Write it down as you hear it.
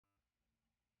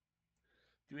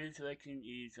Today's selection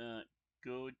is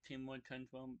Go Timor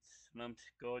Tantrum, Slumps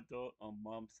Gordo on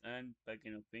Mom's End, Back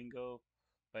in a Bingo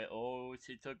by all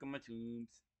Tunes.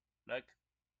 Like,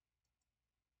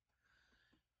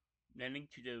 the link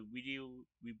to the video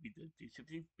will be the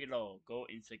description below. Go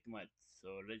and check them out. So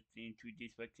let's get into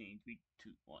this section in 3,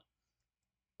 2, 1.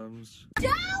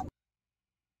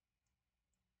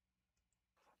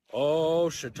 Oh,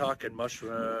 shiitake and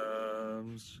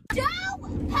mushrooms.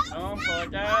 Don't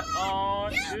put that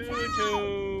on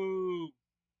YouTube.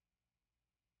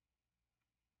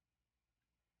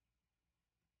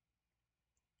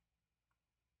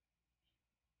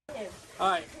 All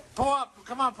right, pull up.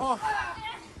 Come on, pull.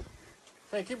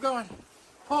 Hey, keep going.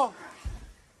 Pull. All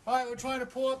right, we're trying to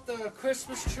pull up the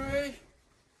Christmas tree.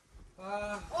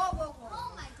 Whoa.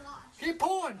 Oh my gosh. Keep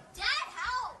pulling. Dad,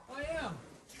 help.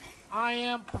 I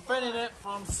am preventing it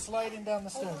from sliding down the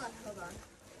stairs. Hold on.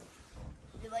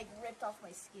 You like ripped off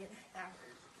my skin.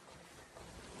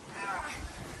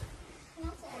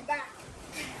 I'm back.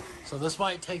 So this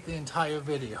might take the entire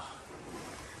video.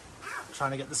 I'm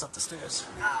trying to get this up the stairs.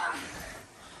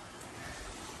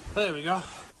 There we go.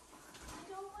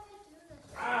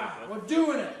 We're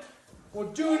doing it.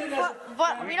 We're doing it.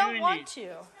 But we don't want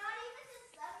to.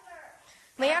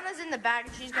 Leanna's in the bag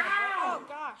and she's gonna go. Oh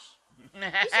gosh. You see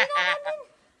that happen?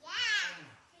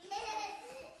 Yeah.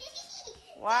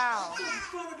 Wow.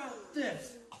 What about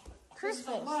this? Christmas.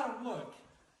 This is a lot of work.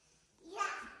 Yeah.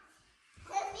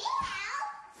 Let me help.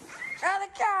 Oh,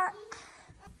 the cat.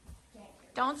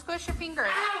 Don't squish your fingers.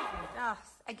 Oh,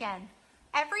 again.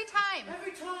 Every time.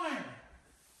 Every time.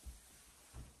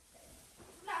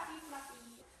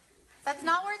 That's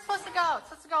not where it's supposed to go. It's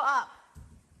supposed to go up.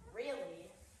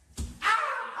 Really?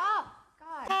 Oh,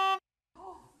 God.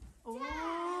 Ooh. I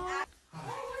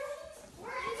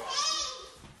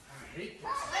hate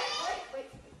this. Wait.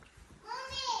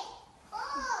 Mommy.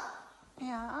 Oh.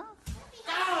 Yeah.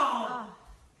 Oh,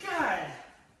 God.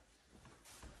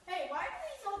 Hey, why do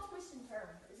these all twist and turn?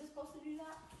 Is this supposed to do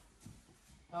that?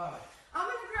 I'm I'm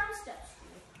gonna grab steps.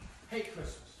 hate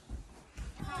Christmas.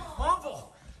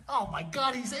 Marvel. Oh my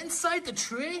God, he's inside the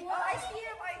tree. Oh, I see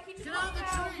him. He just Get out of the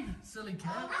walked tree, silly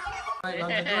cat. All right,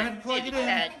 London, go ahead and plug it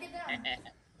in.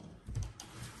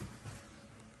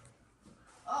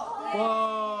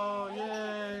 Whoa,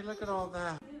 yay, look at all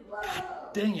that.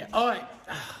 Dang it. All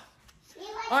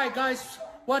right, guys,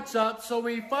 what's up? So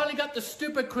we finally got the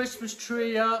stupid Christmas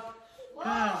tree up.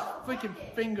 God, freaking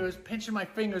fingers, pinching my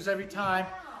fingers every time.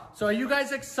 So are you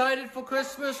guys excited for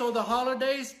Christmas or the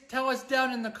holidays? Tell us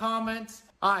down in the comments.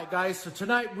 All right, guys, so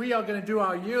tonight we are going to do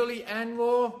our yearly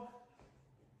annual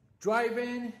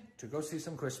drive-in to go see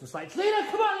some Christmas lights. Lena,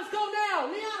 come on, let's go now.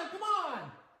 Liana, come on.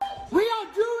 We are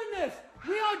doing this.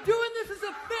 We are doing this as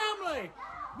a family.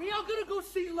 We are going to go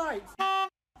see lights.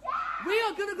 We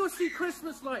are going to go see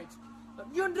Christmas lights.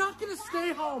 You're not going to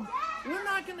stay home. We're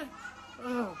not going to...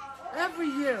 every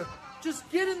year, just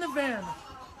get in the van.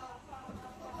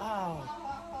 Oh.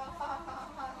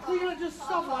 We're going to just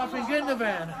stop laughing, get in the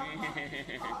van.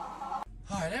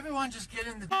 All right, everyone just get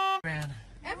in the van.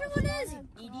 Everyone is, you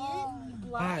idiot. All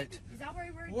right. Is that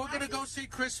where We're going to go see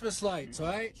Christmas lights, all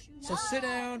right? So sit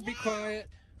down, be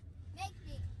quiet.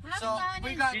 So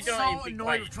we got so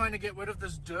annoyed with trying to get rid of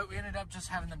this dirt, we ended up just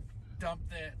having them dump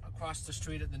it across the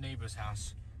street at the neighbor's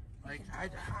house. Like, I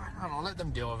don't know, let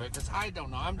them deal with it, because I don't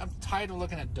know. I'm tired of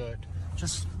looking at dirt.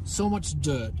 Just so much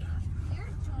dirt.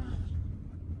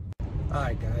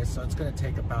 Alright guys, so it's going to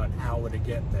take about an hour to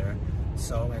get there.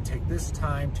 So I'm going to take this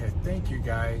time to thank you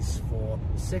guys for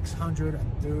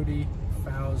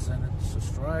 630,000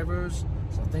 subscribers.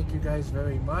 So thank you guys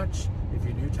very much. If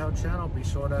you're new to our channel, be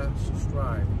sure to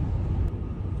subscribe.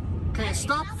 Okay,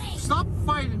 stop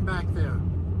fighting back there.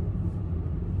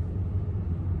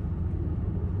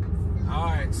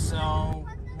 Alright, so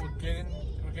we're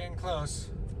getting close.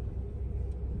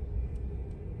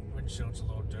 Windshield's a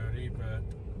little dirty, but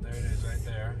there it is right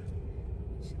there.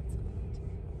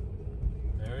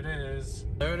 There it is.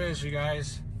 There it is, you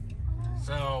guys.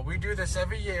 So we do this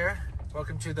every year.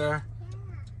 Welcome to the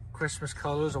Christmas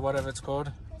colors or whatever it's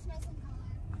called.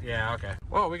 Yeah, okay.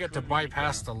 Well, we get to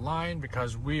bypass the line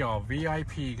because we are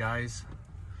VIP, guys.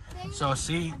 So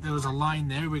see, there was a line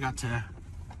there. We got to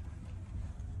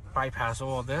bypass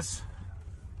all of this.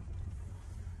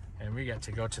 And we get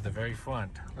to go to the very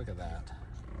front. Look at that.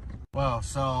 Well,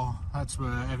 so that's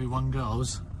where everyone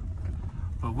goes.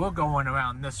 But we're going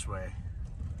around this way.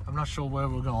 I'm not sure where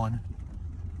we're going.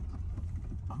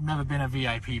 I've never been a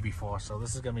VIP before, so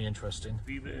this is going to be interesting.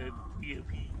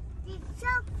 VIP. It's so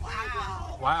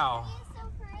pretty. Wow. It's so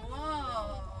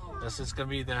pretty. This is going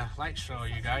to be the light show,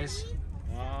 you guys.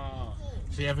 Wow.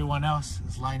 See, everyone else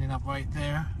is lining up right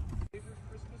there.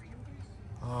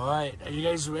 All right, are you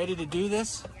guys ready to do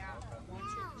this?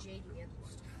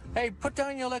 Hey, put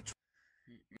down your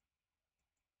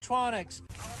electronics.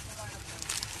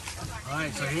 All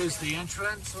right, so here's the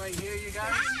entrance right here, you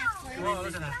guys. Oh,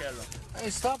 look at that. Hey,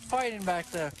 stop fighting back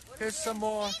there. Here's some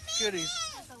more goodies.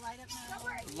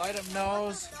 Light up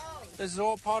nose. This is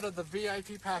all part of the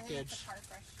VIP package.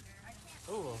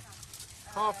 Ooh,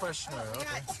 car freshener.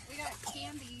 Okay. We got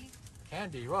candy.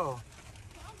 Candy. Whoa.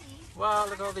 Wow,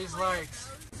 look at all these lights.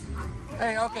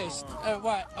 Hey, okay.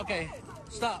 What? Okay.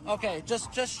 Stop. Okay.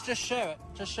 Just share it.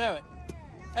 Just share it.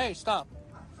 Hey, stop.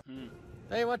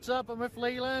 Hey, what's up? I'm with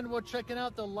Leland. We're checking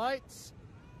out the lights.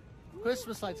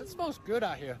 Christmas lights. It smells good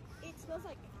out here. It smells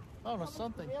like. Oh no,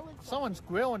 something. Someone's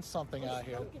grilling something out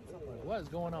here. What is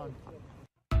going on?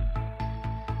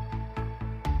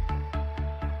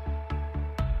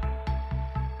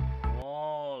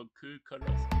 Wow, cool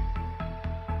colors.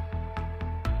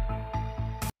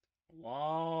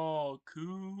 Wow,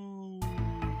 cool.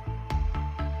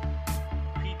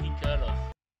 Pretty colors.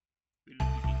 Really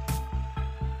pretty.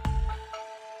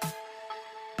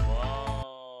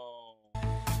 Wow.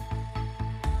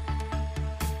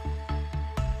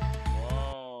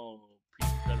 Wow,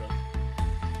 pretty colors.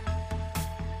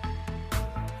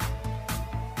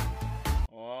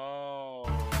 Wow.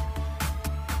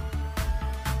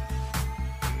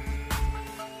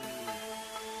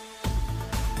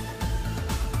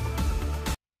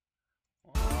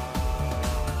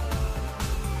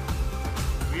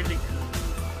 Really cool.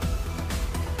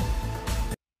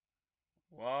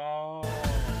 Wow.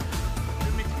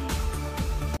 Let me see.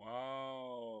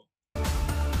 Wow.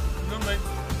 Snowman.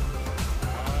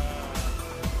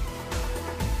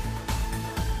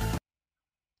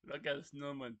 Look at the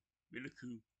snowman. Really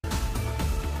cool.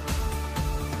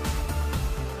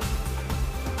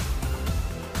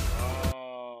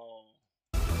 Wow.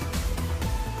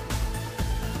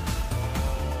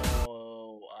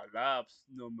 Oh, I love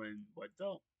snowman. What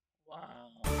the? Wow.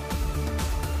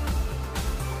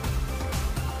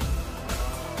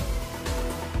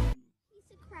 Piece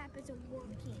of crap isn't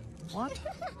working. What?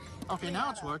 Okay,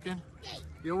 now it's working.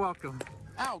 You're welcome.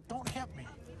 Ow, don't hit me.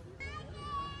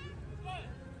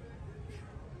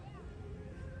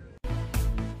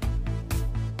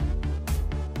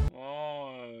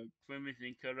 Oh,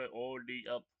 crimson color all lit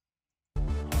up.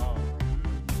 Wow.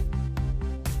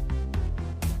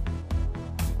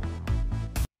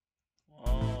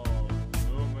 Oh,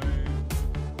 snowman.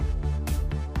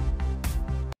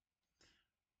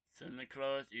 Santa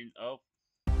Claus is up.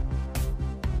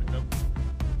 What's up?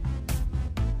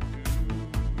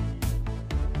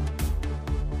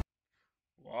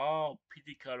 Wow,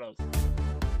 pretty colors.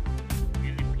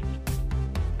 Really pretty.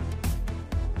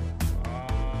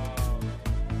 Wow.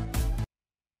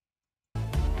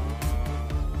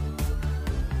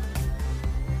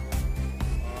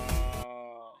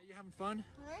 Wow. You having fun?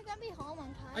 We're gonna be home on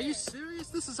time. Are you serious?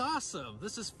 This is awesome.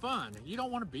 This is fun. You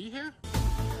don't want to be here?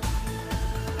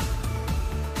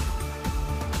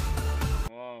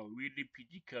 Wow, really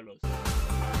pretty colors. Wow.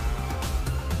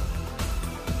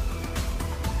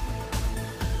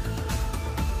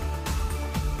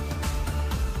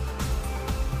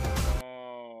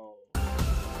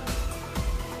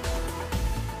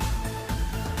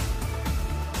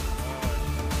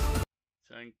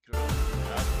 Thank you.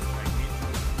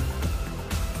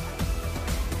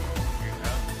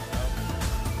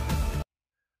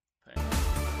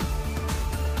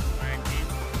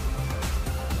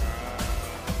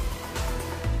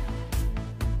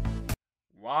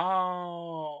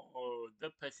 Wow, oh, the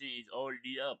person is all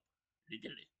lit up,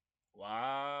 literally.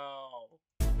 Wow.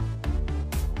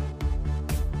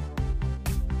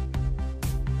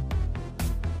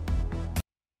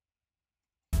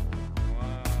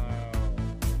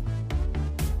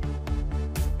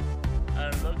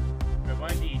 And look, the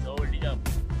body is all lit up.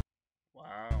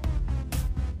 Wow.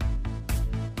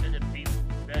 That's a big,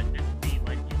 that's a big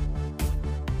body.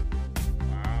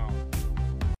 Wow.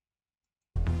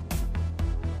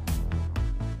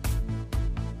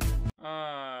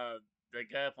 The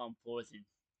guy from Frozen.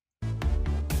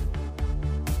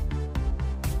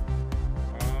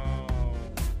 Oh.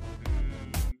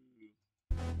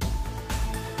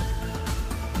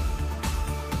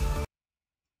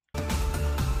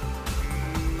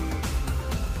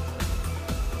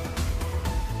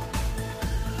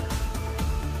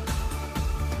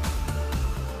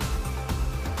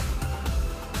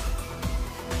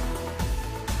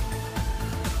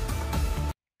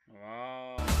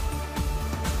 Wow.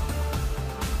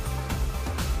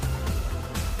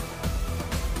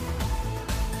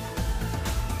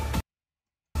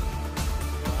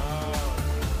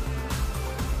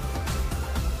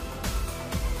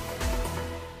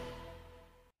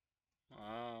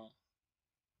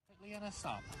 Leanna,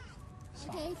 stop.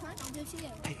 Stop. Okay, fine, I'll do it to you.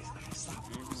 Hey, stop.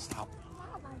 Stop.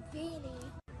 Mom, I'm really.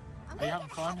 Are you having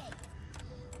fun?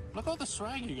 Look all the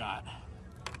swag you got.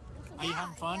 Are you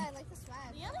having fun? Yeah, I like the swag.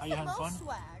 Are you having fun?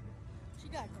 Swag. She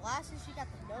got glasses, she got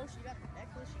the nose, she got the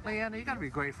necklace. Leanna, you gotta be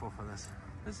grateful for this.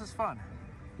 This is fun.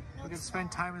 We can spend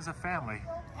time as a family.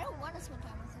 I don't want to spend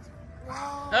time with this one.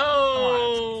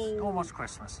 Oh! It's almost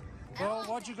Christmas. Well,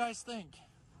 what'd you guys think?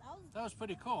 That was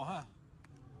pretty cool, huh?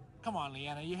 Come on,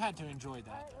 Leanna, you had to enjoy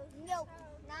that. Nope,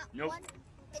 not Nope. one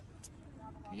bit.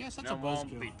 You're such No, a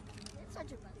won't buzzkill. be. It's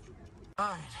such a buzz.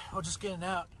 Alright, we're just getting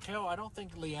out. Carol, I don't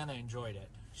think Leanna enjoyed it.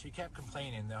 She kept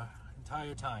complaining the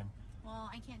entire time. Well,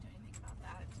 I can't do anything about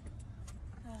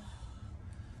that.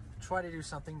 Try to do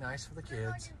something nice for the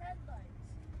kids.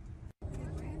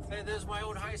 Hey, there's my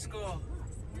old high school.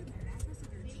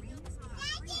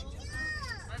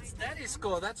 That's Daddy's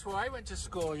school. That's where I went to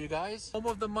school, you guys. Home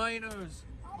of the miners.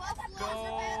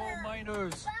 Go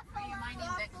miners. Are you mining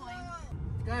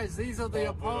Bitcoin? Guys, these are the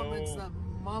apartments that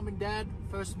Mom and Dad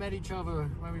first met each other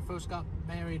when we first got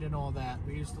married and all that.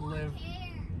 We used to live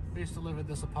at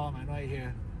this apartment right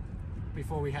here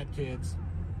before we had kids.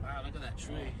 Wow, look at that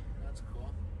tree. That's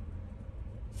cool.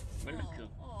 Really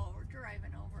cool. Oh, we're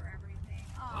driving over everything.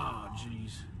 Oh,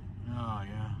 jeez. Oh,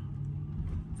 yeah.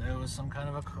 There was some kind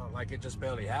of a car, like it just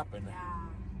barely happened. Yeah.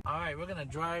 All right, we're gonna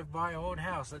drive by our old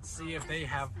house. Let's see if they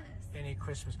have any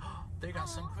Christmas. They got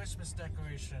some Christmas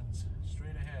decorations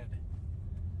straight ahead.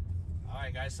 All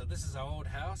right, guys. So this is our old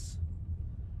house.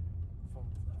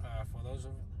 For those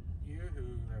of you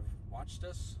who have watched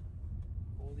us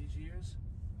all these years.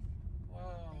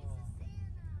 Whoa.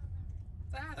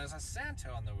 Ah, there's a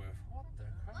Santa on the roof. What the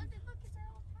crap? Look, it's our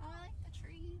old Oh, I like the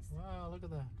trees. Wow, look at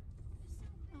that.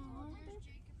 Oh, there's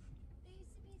Jacob. They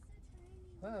used to be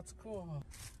so tiny. That's cool.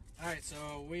 All right,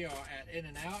 so we are at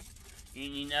In-N-Out.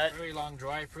 In-N-Out. Very long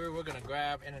drive-through. We're gonna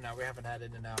grab In-N-Out. We haven't had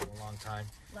In-N-Out in a long time.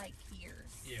 Like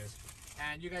years. Years.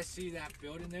 And you guys see that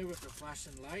building there with the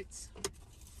flashing lights?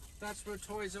 That's where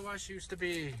Toys R Us used to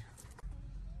be.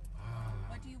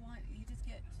 What do you want? You just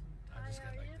get... I just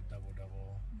got like the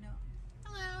double. No.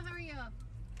 Hello, how are you?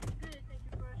 Good, thank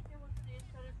you for asking. What's the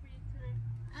started for you today?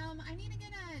 I need to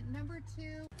get a number 2.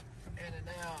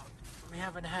 In-N-Out. We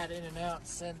haven't had In-N-Out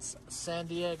since San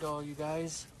Diego, you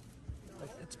guys. Like,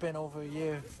 it's been over a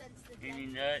year.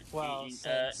 In-N-Out. Well,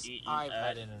 In-N-Out. since I've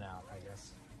had In-N-Out. In-N-Out, I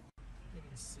guess. You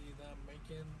can see them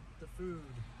making the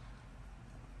food.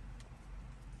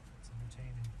 It's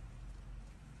entertaining.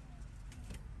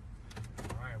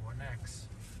 Alright, what next?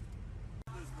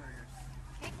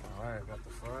 Alright, got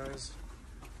the fries.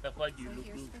 That's why you So look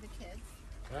here's good. for the kids.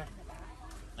 Okay.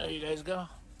 There you guys go.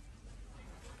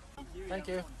 Thank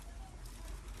you.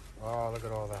 Oh, look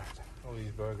at all that. All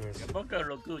these burgers. The burger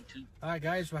look good too. Alright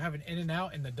guys, we're having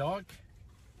In-N-Out in the dark.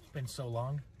 It's been so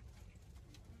long.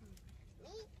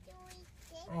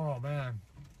 Oh man.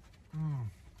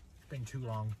 It's been too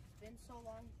long. Been so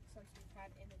long since we've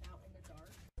had In-N-Out in the dark.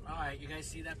 Alright, you guys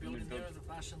see that building there with the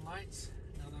flashing lights?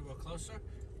 Now that we're closer.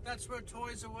 That's where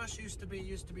Toys R Us used to be.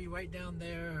 Used to be right down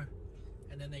there.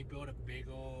 And then they built a big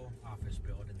old office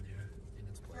building there in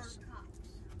its place.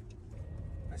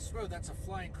 I swear that's a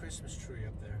flying Christmas tree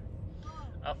up there.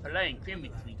 A flying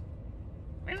Christmas tree.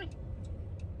 Really?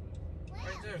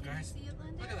 Right there, guys. See it,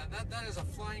 Linda? Look at that. That is a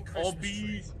flying Christmas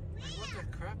tree. Obbies. Like,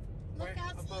 what the crap? Look Right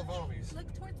out. above Albies.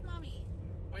 Look towards mommy.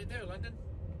 Right there, London.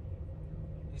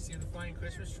 You see the flying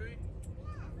Christmas tree?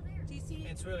 Do you see?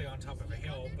 It's really on top of a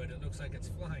hill, but it looks like it's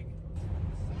flying.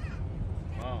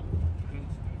 Wow.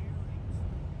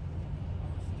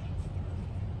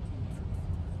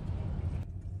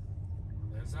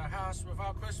 There's our house with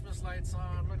our Christmas lights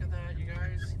on. Look at that, you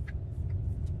guys.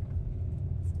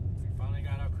 We finally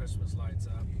got our Christmas lights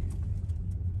up.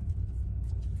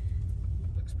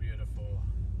 Looks beautiful.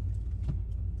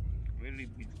 Really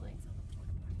beautiful.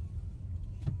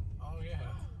 Oh,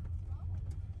 yeah.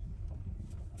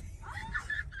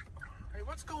 Hey,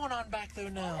 what's going on back there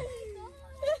now?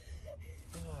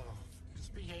 Oh,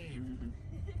 just behave.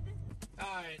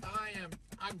 Alright,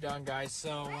 I'm done, guys.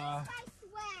 So,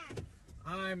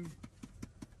 I'm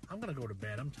gonna go to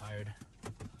bed. I'm tired. I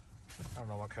don't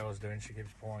know what Carol's doing. She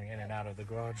keeps pouring in and out of the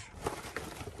garage.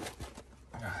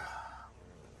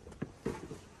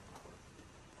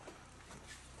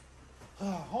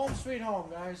 Home sweet home,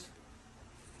 guys.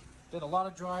 Did a lot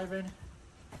of driving.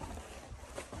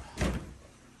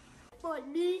 Fight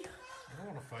me. I don't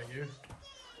want to fight you.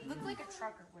 Look like a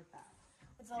trucker with that.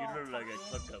 You look like a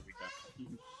trucker with that.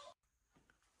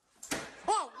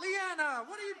 Oh, Leanna,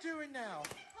 what are you doing now?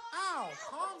 Ow,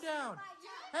 calm down.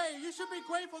 Hey, you should be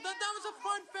grateful. That was a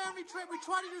fun family trip. We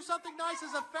tried to do something nice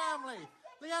as a family.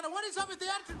 Leanna, what is up with the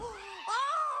attitude? Oh!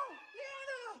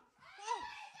 Leanna!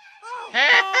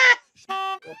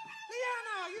 Oh!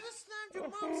 Leanna, you just slammed your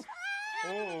mom's hand in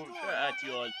the Oh, door. got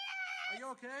you all. Are you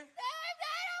okay?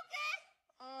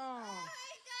 Oh.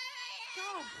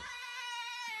 God.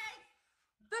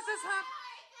 This has happened.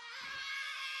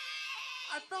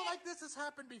 I felt like this has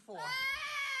happened before.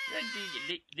 Yeah,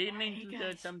 did mean to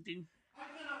do something? I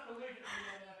cannot believe it,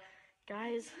 Leanna.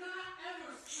 Guys, Not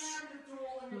ever slam the door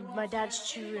when your my mom's dad's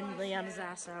having chewing a Leanna's nice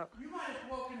ass out. day. You might have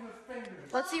broken her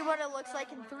fingers. Let's see what it looks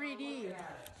like in 3D. You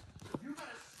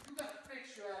gotta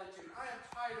fix your attitude. I am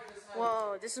tired of this attitude.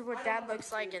 Whoa, this is what dad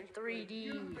looks like in 3D.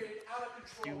 You've been out of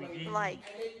control lately, Like,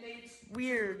 and it needs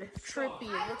weird, trippy.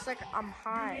 It looks like I'm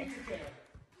high.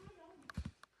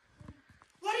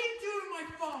 What are you doing with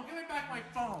my phone? Give me back my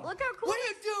phone. Look how cool. What are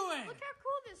you doing? Look how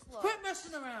cool this looks. Quit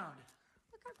messing around.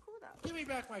 Look how cool that looks. Give me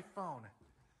back my phone.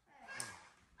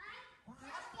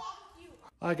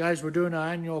 Alright guys, we're doing our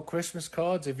annual Christmas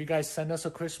cards. If you guys send us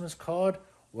a Christmas card,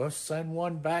 we'll send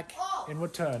one back in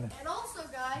return. And also,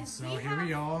 guys, So here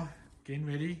we are, getting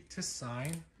ready to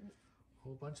sign a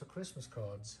whole bunch of Christmas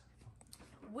cards.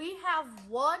 we have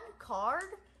one card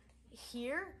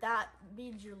here that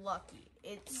means you're lucky.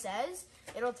 It says,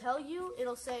 it'll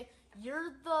say,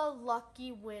 you're the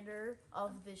lucky winner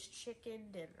of this chicken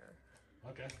dinner.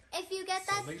 Okay. If you get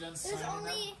So that, Leland's there's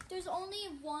signing only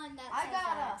one that I says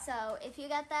got that. So if you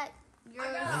get that, you're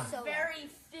I got so a very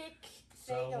thick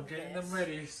So thing we're of getting this. them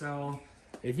ready. So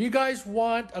if you guys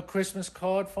want a Christmas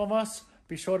card from us,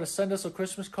 be sure to send us a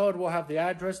Christmas card. We'll have the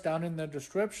address down in the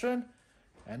description.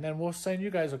 And then we'll send you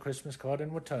guys a Christmas card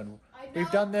in return. We've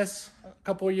done this a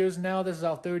couple of years now. This is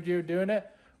our 3rd year doing it.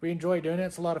 We enjoy doing it.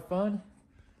 It's a lot of fun.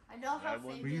 I know how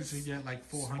famous We usually get like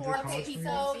 400 sports cards from you.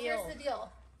 people So feel. here's the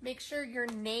deal. Make sure your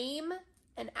name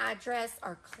and address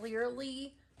are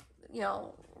clearly,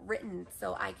 written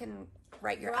so I can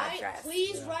write your address.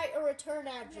 Please write a return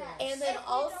address. And then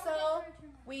also,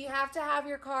 we have to have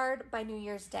your card by New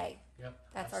Year's Day. Yep.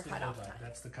 That's our the cutoff deadline. time.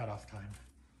 That's the cutoff time.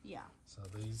 Yeah. So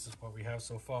these is what we have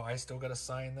so far. I still got to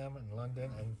sign them in London.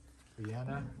 And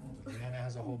Leanna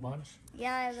has a whole bunch.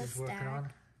 Yeah, I have a She's working stack. on.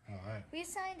 All right. We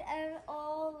signed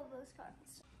all of those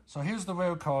cards. So here's the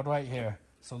real card right here.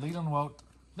 So Leland wrote,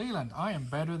 Leland, I am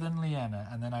better than Leanna.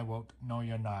 And then I wrote, no,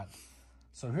 you're not.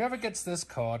 So whoever gets this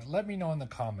card, let me know in the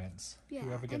comments. Yeah,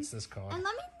 Whoever gets this card. And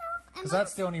let me know. Because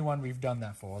that's the only one we've done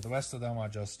that for. The rest of them are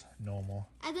just normal.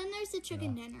 And then there's the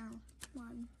chicken dinner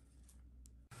one.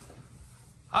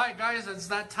 Alright guys, it's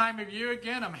that time of year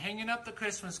again. I'm hanging up the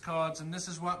Christmas cards. And this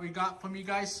is what we got from you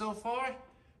guys so far.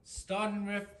 Starting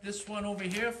with this one over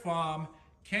here from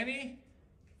Kenny,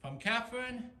 from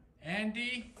Catherine,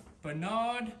 Andy,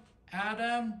 Bernard,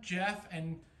 Adam, Jeff,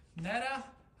 and Netta,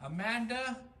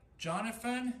 Amanda,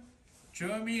 Jonathan,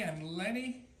 Jeremy and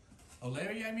Larry,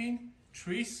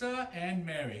 Teresa and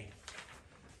Mary.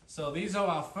 So these are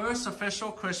our first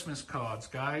official Christmas cards,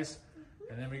 guys.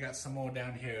 And then we got some more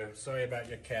down here. Sorry about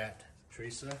your cat,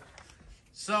 Teresa.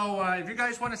 So if you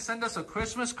guys want to send us a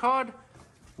Christmas card,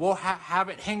 we'll have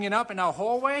it hanging up in our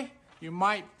hallway. You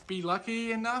might be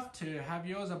lucky enough to have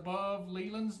yours above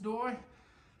Leland's door.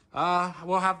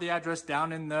 We'll have the address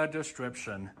down in the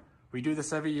description. We do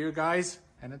this every year, guys,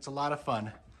 and it's a lot of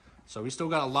fun. So we still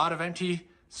got a lot of empty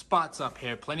spots up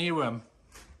here, plenty of room.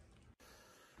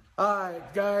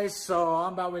 Alright guys, so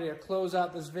I'm about ready to close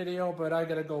out this video, but I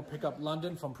gotta go pick up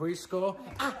London from preschool. Okay.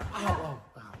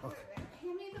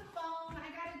 Hand me the phone. I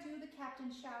gotta do the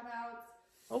captain shout outs.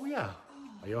 Oh yeah.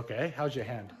 Are you okay? How's your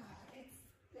hand? It's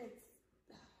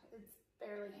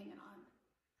barely hanging on.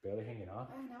 Barely hanging on.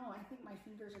 I know. I think my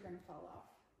fingers are gonna fall off.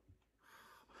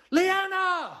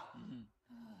 Leanna!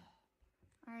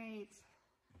 All right.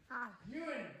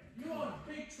 You're in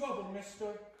big trouble,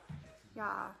 mister.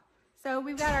 Yeah. So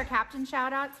we've got our captain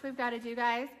shout outs we've got to do,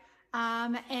 guys.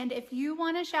 And if you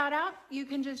want to shout out, you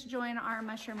can just join our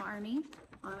mushroom army.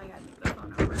 Oh my God, move the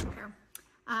phone over here.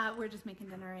 We're just making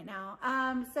dinner right now.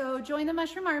 So join the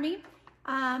mushroom army.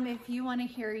 If you want to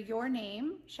hear your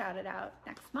name shouted out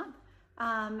next month.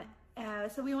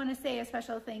 So we want to say a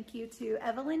special thank you to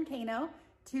Evelyn Kano,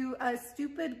 to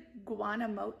Stupid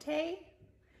Guanamote,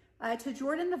 to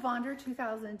Jordan the Vonder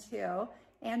 2002,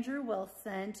 Andrew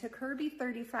Wilson, to Kirby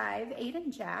 35,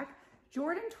 Aiden Jack,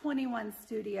 Jordan 21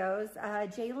 Studios,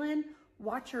 Jalen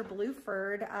Watcher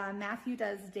Blueford, Matthew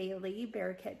Does Daily,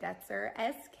 Bearkit Detzer,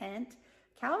 S. Kent,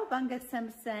 Cowabunga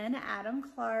Simpson, Adam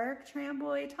Clark,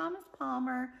 Tramboy, Thomas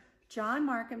Palmer, John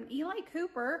Markham, Eli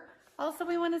Cooper. Also,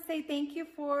 we want to say thank you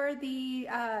for the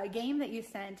game that you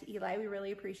sent, Eli. We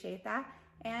really appreciate that.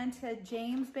 And to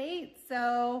James Bates.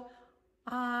 So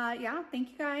Yeah,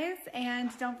 thank you guys. And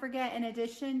don't forget, in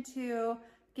addition to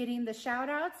getting the shout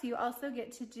outs, you also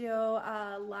get to do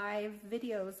live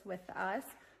videos with us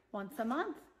once a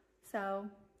month. So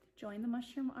join the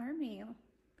Mushroom Army.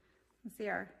 Let's see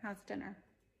how's dinner?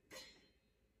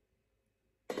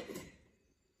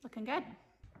 Looking good.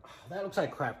 That looks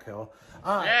like crap, Kill.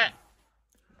 Yeah.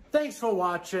 Thanks for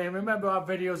watching. Remember, our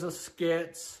videos are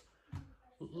skits.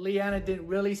 Leanna didn't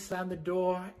really slam the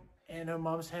door in her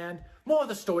mom's hand. More of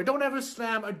the story. Don't ever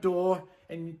slam a door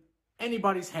in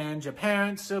anybody's hand. Your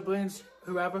parents, siblings,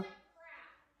 whoever.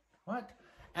 What?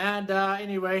 And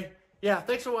anyway, yeah,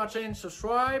 thanks for watching.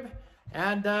 Subscribe.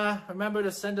 And remember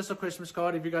to send us a Christmas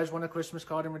card if you guys want a Christmas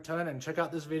card in return. And check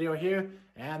out this video here.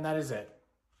 And that is it.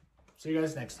 See you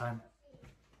guys next time.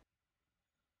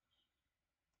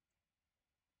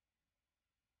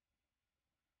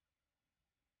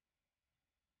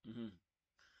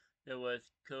 There was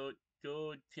Go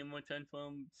Timo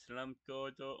Tantrum, Slam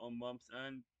Gordo on Mom's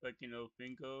Hand, Breaking a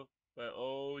Finger by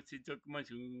all she took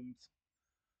mushrooms.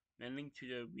 The link to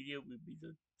the video will be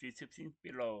the description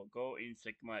below. Go and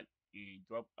check them out and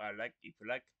drop a like if you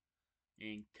like.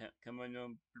 And comment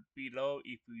on below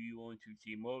if you want to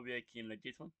see more reaction like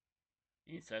this one.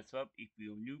 And subscribe if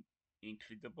you're new. And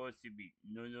click the bell to be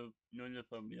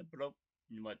notified below.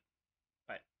 What?